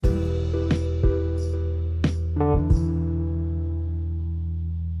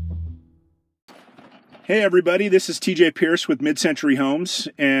Hey everybody, this is TJ Pierce with Mid-Century Homes,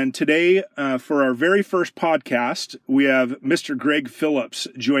 and today for our very first podcast, we have Mr. Greg Phillips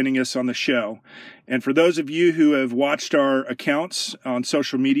joining us on the show. And for those of you who have watched our accounts on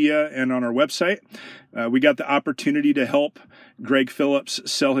social media and on our website, we got the opportunity to help Greg Phillips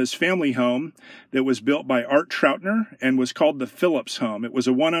sell his family home that was built by Art Troutner and was called the Phillips home. It was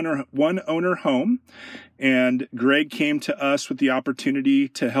a one-owner home, and Greg came to us with the opportunity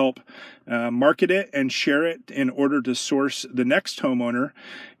to help market it and share it in order to source the next homeowner.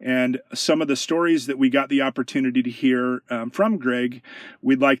 And some of the stories that we got the opportunity to hear from Greg,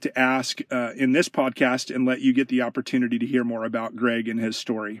 we'd like to ask in this podcast and let you get the opportunity to hear more about Greg and his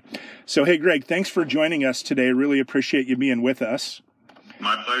story. So, hey, Greg, thanks for joining us today. Really appreciate you being with us.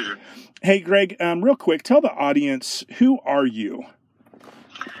 My pleasure. Hey, Greg, real quick, tell the audience, who are you?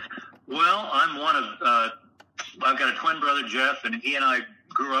 Well, I'm one of, I've got a twin brother, Jeff, and he and I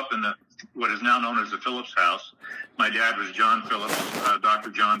grew up in what is now known as the Phillips house. My dad was John Phillips, Dr.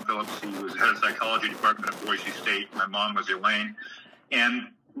 John Phillips, who was head of psychology department at Boise State. My mom was Elaine. And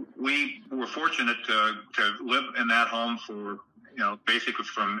we were fortunate to live in that home for, basically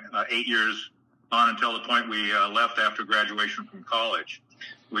from 8 years on until the point we left after graduation from college.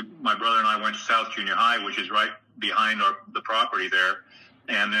 My brother and I went to South Junior High, which is right behind the property there,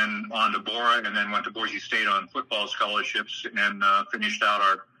 and then on to Bora, and then went to Boise State on football scholarships, and finished out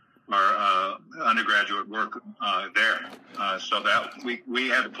our undergraduate work there. So that we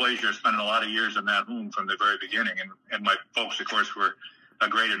had the pleasure of spending a lot of years in that home from the very beginning, and my folks, of course, were a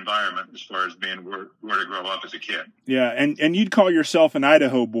great environment as far as being where to grow up as a kid. Yeah, and you'd call yourself an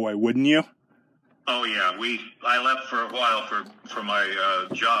Idaho boy, wouldn't you? Oh yeah, I left for a while for my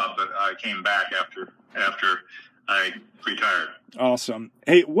job, but I came back after I retired. Awesome.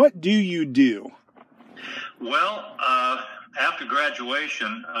 Hey, what do you do? Well, after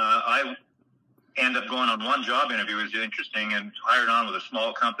graduation, I ended up going on one job interview. It was interesting, and hired on with a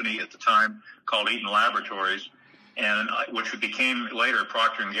small company at the time called Eaton Laboratories, and which became later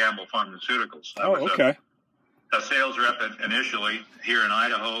Procter & Gamble Pharmaceuticals. I was okay. A sales rep initially here in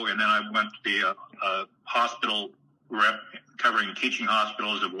Idaho, and then I went to be a hospital rep covering teaching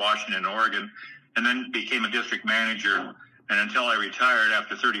hospitals of Washington and Oregon, and then became a district manager. And until I retired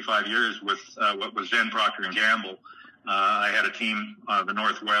after 35 years with what was then Procter & Gamble, I had a team the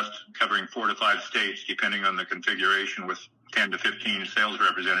Northwest covering 4 to 5 states, depending on the configuration, with 10 to 15 sales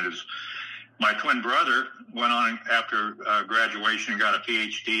representatives. My twin brother went on after graduation and got a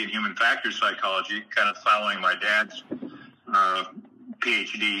PhD in human factors psychology, kind of following my dad's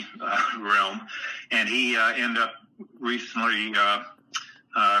PhD realm. And he ended up recently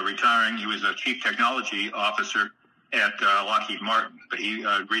retiring. He was a chief technology officer at Lockheed Martin, but he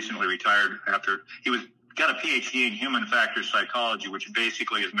recently retired after he got a PhD in human factors psychology, which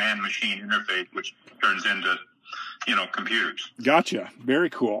basically is man-machine interface, which turns into computers. Gotcha.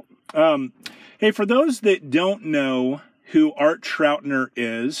 Very cool. Hey, for those that don't know who Art Troutner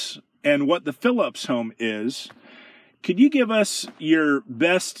is and what the Phillips home is, could you give us your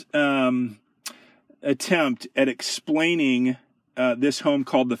best attempt at explaining this home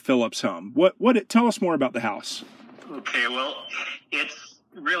called the Phillips home? Tell us more about the house. Okay, well, it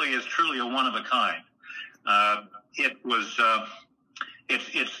really is truly a one of a kind.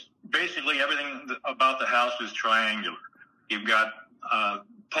 It's basically everything about the house is triangular. You've got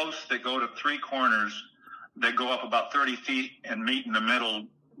posts that go to 3 corners that go up about 30 feet and meet in the middle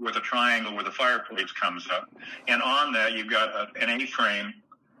with a triangle where the fireplace comes up. And on that, you've got an A-frame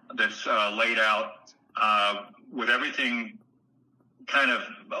that's laid out with everything kind of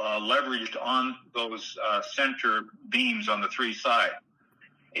leveraged on those center beams on the 3 sides.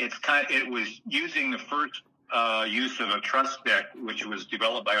 It was using the first use of a truss deck, which was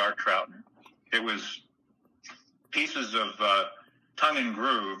developed by Art Troutner. It was pieces of tongue and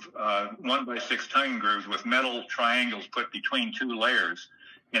groove, 1x6 tongue and grooves with metal triangles put between 2 layers.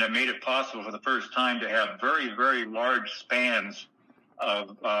 And it made it possible for the first time to have very, very large spans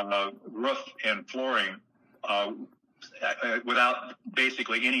of roof and flooring without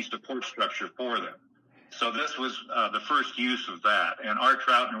basically any support structure for them. So this was the first use of that. And Art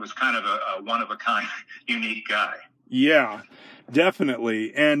Troutner was kind of a one-of-a-kind, unique guy. Yeah,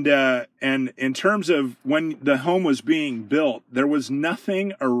 definitely. And in terms of when the home was being built, there was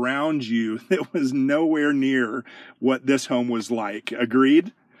nothing around you that was nowhere near what this home was like.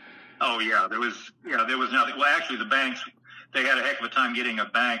 Agreed? Oh, yeah. There was nothing. Well, actually, the banks, they had a heck of a time getting a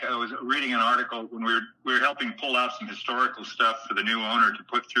bank. I was reading an article when we were helping pull out some historical stuff for the new owner to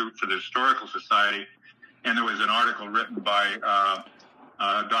put through for the Historical Society. And there was an article written by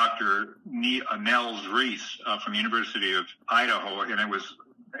Dr. Nels Reese from the University of Idaho, and it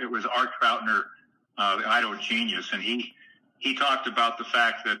was Art Troutner the Idaho Genius, and he talked about the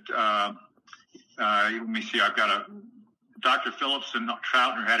fact that let me see, Dr. Phillips and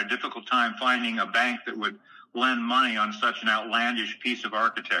Troutner had a difficult time finding a bank that would lend money on such an outlandish piece of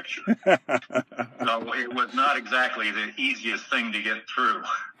architecture. So it was not exactly the easiest thing to get through.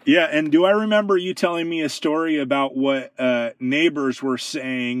 Yeah, and do I remember you telling me a story about what neighbors were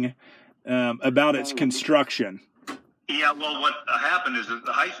saying about its construction? Yeah, well, what happened is that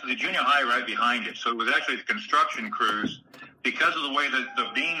the junior high right behind it, so it was actually the construction crews. Because of the way that the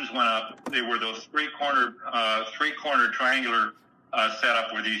beams went up, they were those three-corner triangular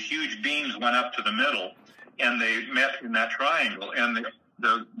setup where these huge beams went up to the middle, and they met in that triangle. And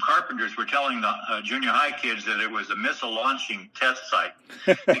the carpenters were telling the junior high kids that it was a missile launching test site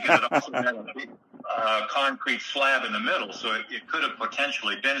because it also had a big concrete slab in the middle, so it could have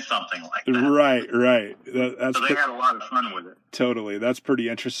potentially been something like that. Right. So they had a lot of fun with it. Totally. That's pretty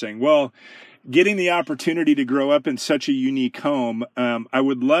interesting. Well, getting the opportunity to grow up in such a unique home, I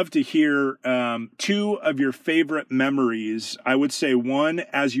would love to hear two of your favorite memories. I would say one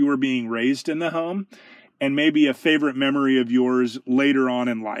as you were being raised in the home, and maybe a favorite memory of yours later on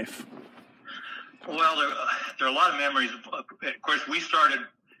in life. Well, there are a lot of memories. Of course, we started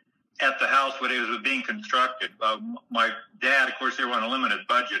at the house when it was being constructed. My dad, of course, they were on a limited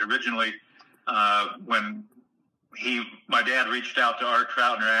budget. Originally, when my dad reached out to Art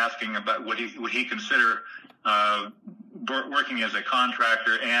Troutner asking about would he consider working as a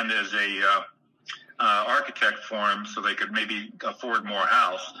contractor and as a architect for him so they could maybe afford more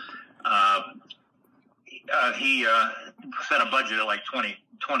house. He set a budget of like 20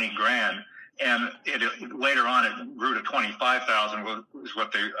 grand, and later on it grew to 25,000 was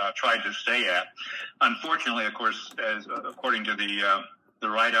what they tried to stay at. Unfortunately, of course, according to the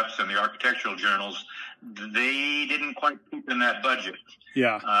write-ups and the architectural journals, they didn't quite keep in that budget.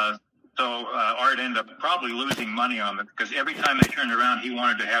 Yeah. So Art ended up probably losing money on it because every time they turned around, he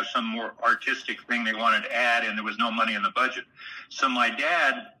wanted to have some more artistic thing they wanted to add, and there was no money in the budget. So my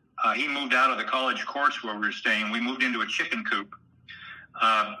dad, he moved out of the college courts where we were staying. We moved into a chicken coop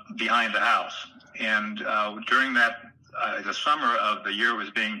behind the house. And during the summer of the year it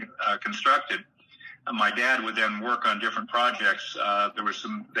was being constructed, my dad would then work on different projects.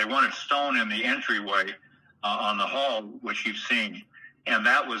 They wanted stone in the entryway on the hall, which you've seen. And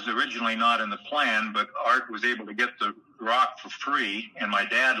that was originally not in the plan, but Art was able to get the rock for free, and my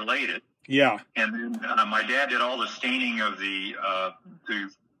dad laid it. Yeah. And then my dad did all the staining of the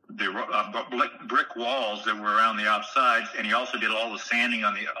brick walls that were around the outsides, and he also did all the sanding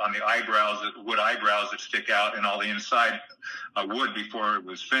on the eyebrows, the wood eyebrows that stick out, and all the inside wood before it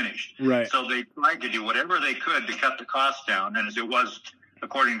was finished. Right. So they tried to do whatever they could to cut the cost down, and as it was,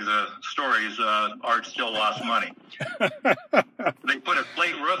 according to the stories, Art still lost money. They put a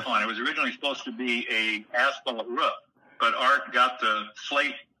slate roof on. It was originally supposed to be a asphalt roof, but Art got the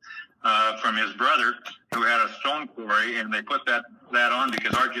slate from his brother, who had a stone quarry, and they put that on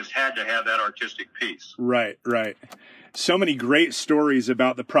because Art just had to have that artistic piece. Right. So many great stories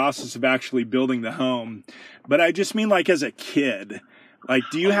about the process of actually building the home. But I just mean, like, as a kid, like,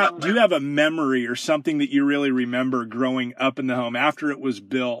 do you have a memory or something that you really remember growing up in the home after it was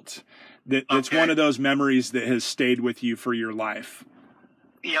built that's one of those memories that has stayed with you for your life?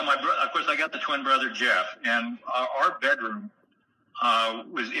 Yeah, of course, I got the twin brother Jeff, and our bedroom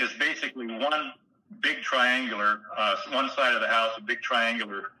is basically one big triangular, one side of the house, a big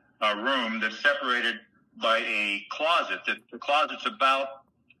triangular room that's separated by a closet. The closet's about,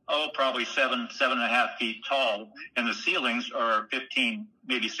 probably 7.5 feet tall, and the ceilings are 15,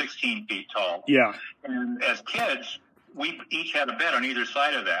 maybe 16 feet tall. Yeah. And as kids, we each had a bed on either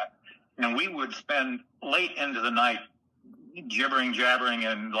side of that, and we would spend late into the night gibbering, jabbering,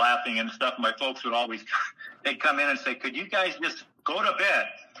 and laughing and stuff. My folks would always, they'd come in and say, "Could you guys just go to bed?"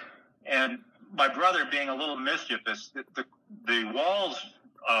 And my brother, being a little mischievous, the walls,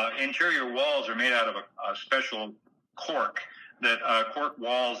 interior walls are made out of a special cork, cork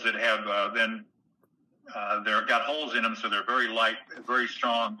walls that have they've got holes in them, so they're very light, very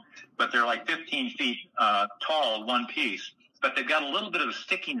strong, but they're like 15 feet tall, one piece, but they've got a little bit of a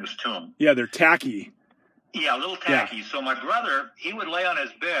stickiness to them. Yeah, they're tacky. Yeah, a little tacky. Yeah. So my brother, he would lay on his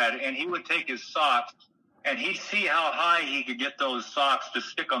bed, and he would take his socks, and he'd see how high he could get those socks to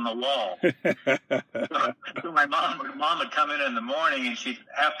stick on the wall. So my mom would come in the morning, and she'd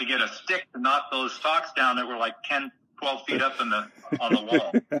have to get a stick to knock those socks down that were like 10, 12 feet up on the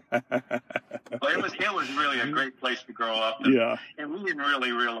wall. But it was really a great place to grow up. And we didn't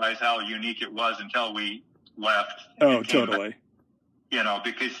really realize how unique it was until we left. Oh, totally.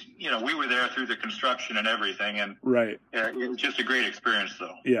 because, we were there through the construction and everything. And right. It was just a great experience,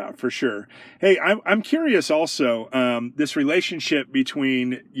 though. Yeah, for sure. Hey, I'm curious also, this relationship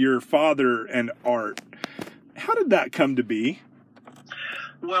between your father and art. How did that come to be?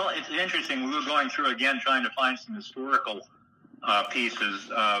 Well, it's interesting. We were going through again trying to find some historical pieces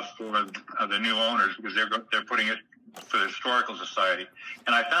for the new owners, because they're putting it for the Historical Society.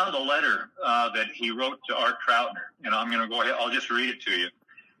 And I found a letter that he wrote to Art Troutner, and I'm going to go ahead. I'll just read it to you.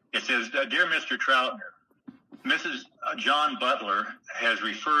 It says, "Dear Mr. Troutner, Mrs. John Butler has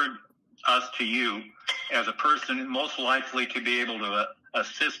referred us to you as a person most likely to be able to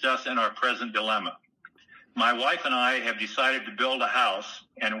assist us in our present dilemma. My wife and I have decided to build a house,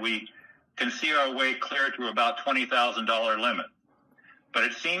 and we can see our way clear to about $20,000 limit. But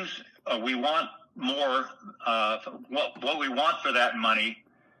it seems we want more. What we want for that money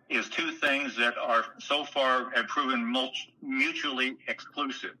is two things that are so far have proven mutually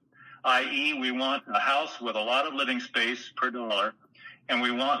exclusive, i.e. we want a house with a lot of living space per dollar, and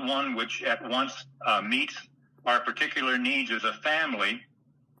we want one which at once meets our particular needs as a family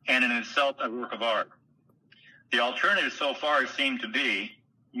and in itself a work of art. The alternatives so far seem to be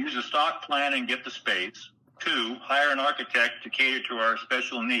use a stock plan and get the space. 2, hire an architect to cater to our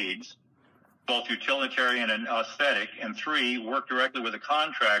special needs, both utilitarian and aesthetic. And 3, work directly with a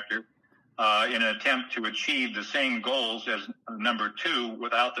contractor in an attempt to achieve the same goals as number 2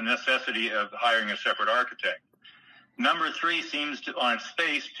 without the necessity of hiring a separate architect. Number 3 seems to, on its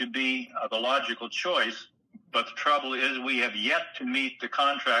face, to be the logical choice, but the trouble is we have yet to meet the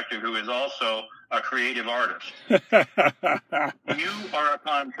contractor who is also a creative artist. You are a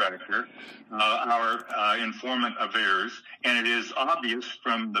contractor, our informant avers, and it is obvious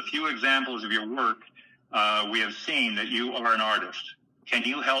from the few examples of your work we have seen that you are an artist. Can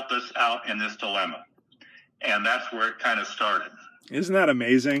you help us out in this dilemma?" And that's where it kind of started. Isn't that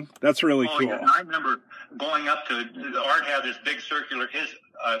amazing? That's really cool. Yeah. I remember going up to Art had this big circular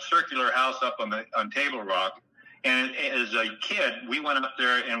house up on Table Rock. And as a kid, we went up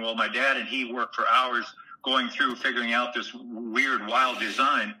there, and my dad and he worked for hours going through figuring out this weird, wild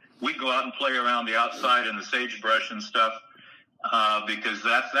design. We'd go out and play around the outside in the sagebrush and stuff because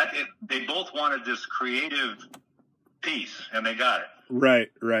they both wanted this creative piece, and they got it.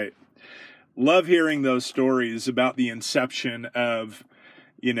 Right, right. Love hearing those stories about the inception of,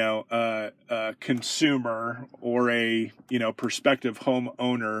 a consumer or a, prospective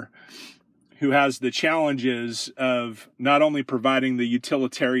homeowner who has the challenges of not only providing the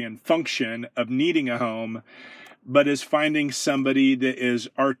utilitarian function of needing a home, but is finding somebody that is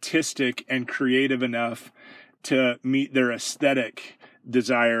artistic and creative enough to meet their aesthetic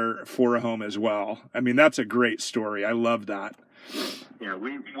desire for a home as well. I mean, that's a great story. I love that. Yeah,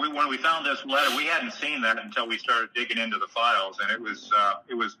 when we found this letter, we hadn't seen that until we started digging into the files, and it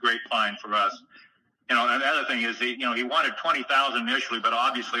was great find for us. And the other thing is, he wanted 20,000 initially, but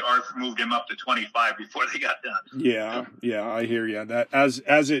obviously Art moved him up to 25 before they got done. Yeah, I hear you. That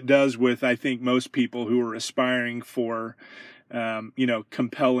as it does with, I think, most people who are aspiring for,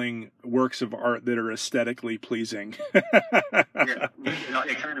 compelling works of art that are aesthetically pleasing. Yeah,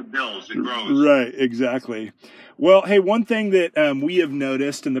 it kind of builds, it grows. Right, exactly. Well, hey, one thing that we have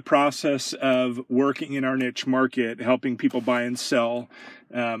noticed in the process of working in our niche market, helping people buy and sell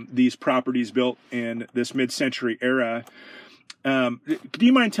these properties built in this mid-century era. Do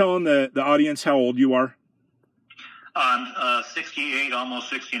you mind telling the audience how old you are? I'm 68, almost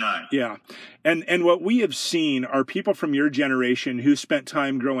 69. Yeah. And what we have seen are people from your generation who spent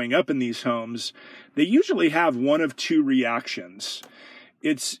time growing up in these homes. They usually have one of two reactions.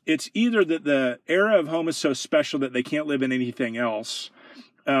 It's either that the era of home is so special that they can't live in anything else,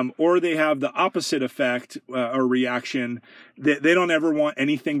 or they have the opposite effect or reaction that they don't ever want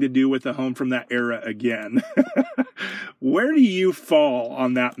anything to do with the home from that era again. Where do you fall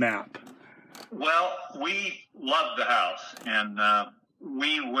on that map? Well, we loved the house, and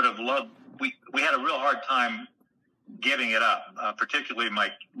we would have loved. We had a real hard time giving it up, particularly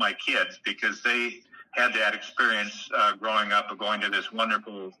my kids, because they had that experience growing up of going to this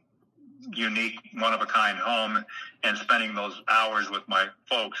wonderful, unique, one-of-a-kind home and spending those hours with my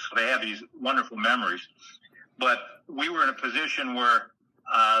folks. They have these wonderful memories. But we were in a position where,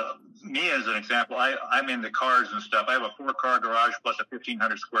 me as an example, I'm into cars and stuff. I have a 4-car garage plus a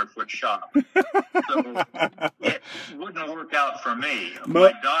 1,500 square foot shop. So it wouldn't work out for me.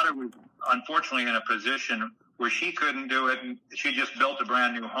 My daughter was unfortunately in a position where she couldn't do it, and she just built a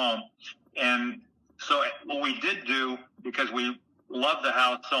brand new home. And so what we did do, because we loved the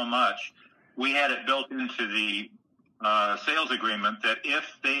house so much, we had it built into the sales agreement that if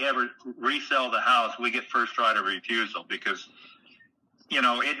they ever resell the house, we get first right of refusal, because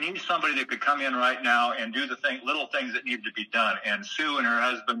it needs somebody that could come in right now and do the little things that need to be done. And Sue and her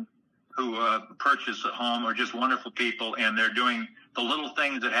husband, who purchased a home, are just wonderful people, and they're doing the little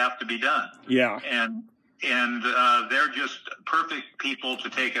things that have to be done. Yeah. And they're just perfect people to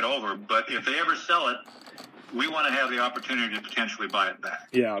take it over. But if they ever sell it, we want to have the opportunity to potentially buy it back.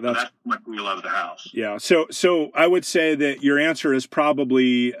 Yeah, that's how much we love the house. Yeah, so I would say that your answer is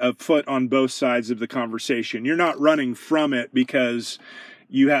probably a foot on both sides of the conversation. You're not running from it because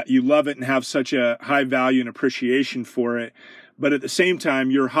you love it and have such a high value and appreciation for it, but at the same time,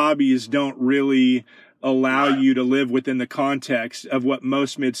 your hobbies don't really allow you to live within the context of what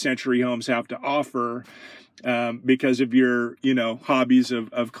most mid-century homes have to offer, because of your hobbies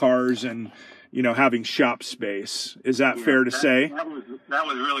of cars and having shop space. Is that fair to say? That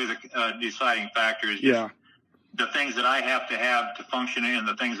was really the deciding factor. Is just the things that I have to function in,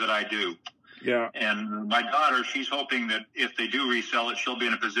 the things that I do. Yeah. And my daughter, she's hoping that if they do resell it, she'll be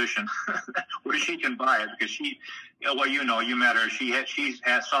in a position where she can buy it, because you met her. She's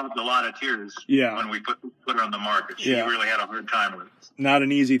sobbed a lot of tears when we put her on the market. She really had a hard time with it. Not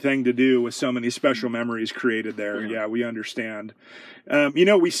an easy thing to do with so many special memories created there. Yeah, we understand.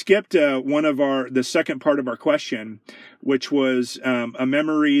 We skipped the second part of our question, which was a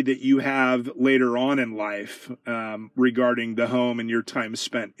memory that you have later on in life regarding the home and your time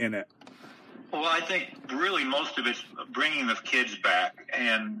spent in it. Well, I think really most of it's bringing the kids back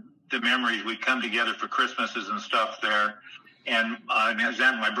and the memories. We'd come together for Christmases and stuff there. And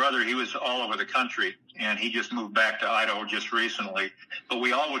my brother, he was all over the country, and he just moved back to Idaho just recently. But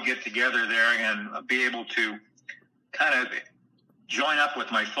we all would get together there and be able to kind of join up with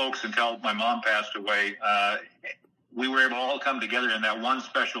my folks until my mom passed away. We were able to all come together in that one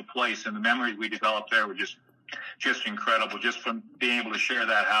special place, and the memories we developed there were just incredible, just from being able to share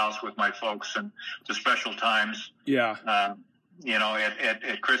that house with my folks and the special times. Yeah.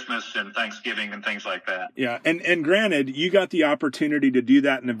 At Christmas and Thanksgiving and things like that. Yeah. And granted, you got the opportunity to do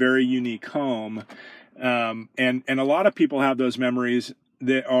that in a very unique home. And a lot of people have those memories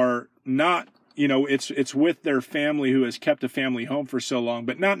that are not, it's with their family who has kept a family home for so long,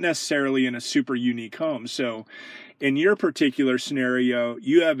 but not necessarily in a super unique home. So in your particular scenario,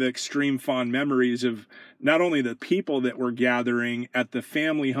 you have extreme fond memories of not only the people that were gathering at the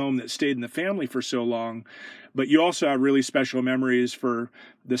family home that stayed in the family for so long, but you also have really special memories for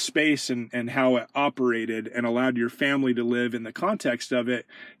the space and how it operated and allowed your family to live in the context of it,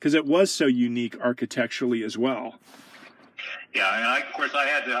 because it was so unique architecturally as well. Yeah, and of course I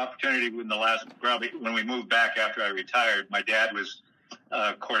had the opportunity when we moved back after I retired. My dad was,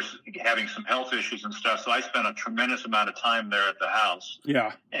 of course, having some health issues and stuff, so I spent a tremendous amount of time there at the house.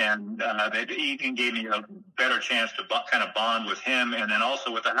 Yeah. And that even gave me a better chance to kind of bond with him and then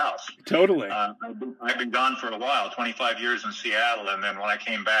also with the house. Totally. I've been gone for a while, 25 years in Seattle, and then when I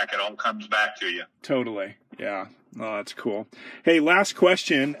came back, it all comes back to you. Totally. Yeah. Oh, that's cool. Hey, last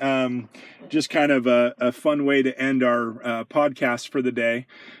question. Just kind of a fun way to end our podcast for the day.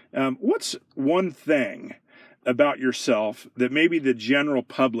 What's one thing about yourself that maybe the general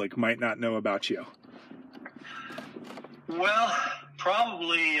public might not know about you? Well,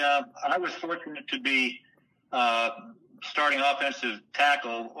 probably I was fortunate to be starting offensive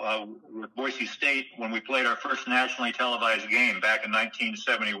tackle with Boise State when we played our first nationally televised game back in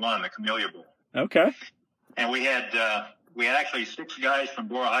 1971, the Camellia Bowl. Okay. And we had actually 6 guys from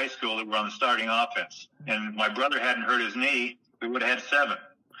Bora High School that were on the starting offense. And my brother hadn't hurt his knee, we would have had 7.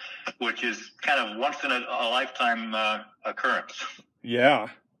 Which is kind of once in a lifetime occurrence. Yeah,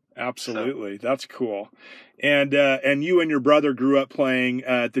 absolutely. So, that's cool. And you and your brother grew up playing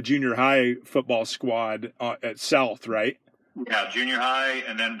at the junior high football squad at South, right? Yeah, junior high,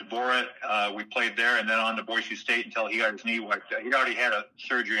 and then Bora, we played there, and then on to Boise State until he got his knee wiped out. He'd already had a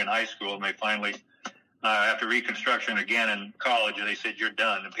surgery in high school, and they finally, after reconstruction again in college, they said, "You're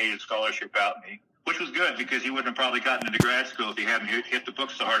done," and paid a scholarship out, and which was good because he wouldn't have probably gotten into grad school if he hadn't hit the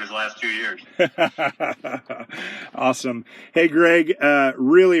books so hard his last 2 years. Awesome. Hey, Greg,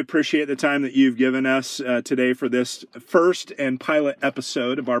 really appreciate the time that you've given us today for this first and pilot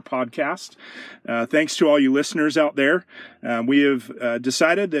episode of our podcast. Thanks to all you listeners out there. We have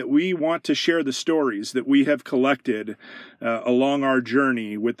decided that we want to share the stories that we have collected along our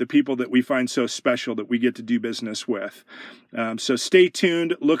journey with the people that we find so special that we get to do business with. So stay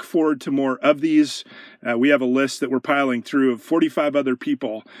tuned. Look forward to more of these. We have a list that we're piling through of 45 other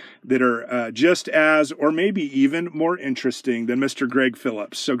people that are just as, or maybe even more interesting than Mr. Greg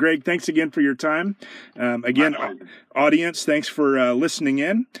Phillips. So, Greg, thanks again for your time. Again, audience, thanks for listening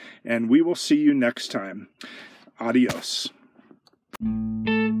in, and we will see you next time. Adios.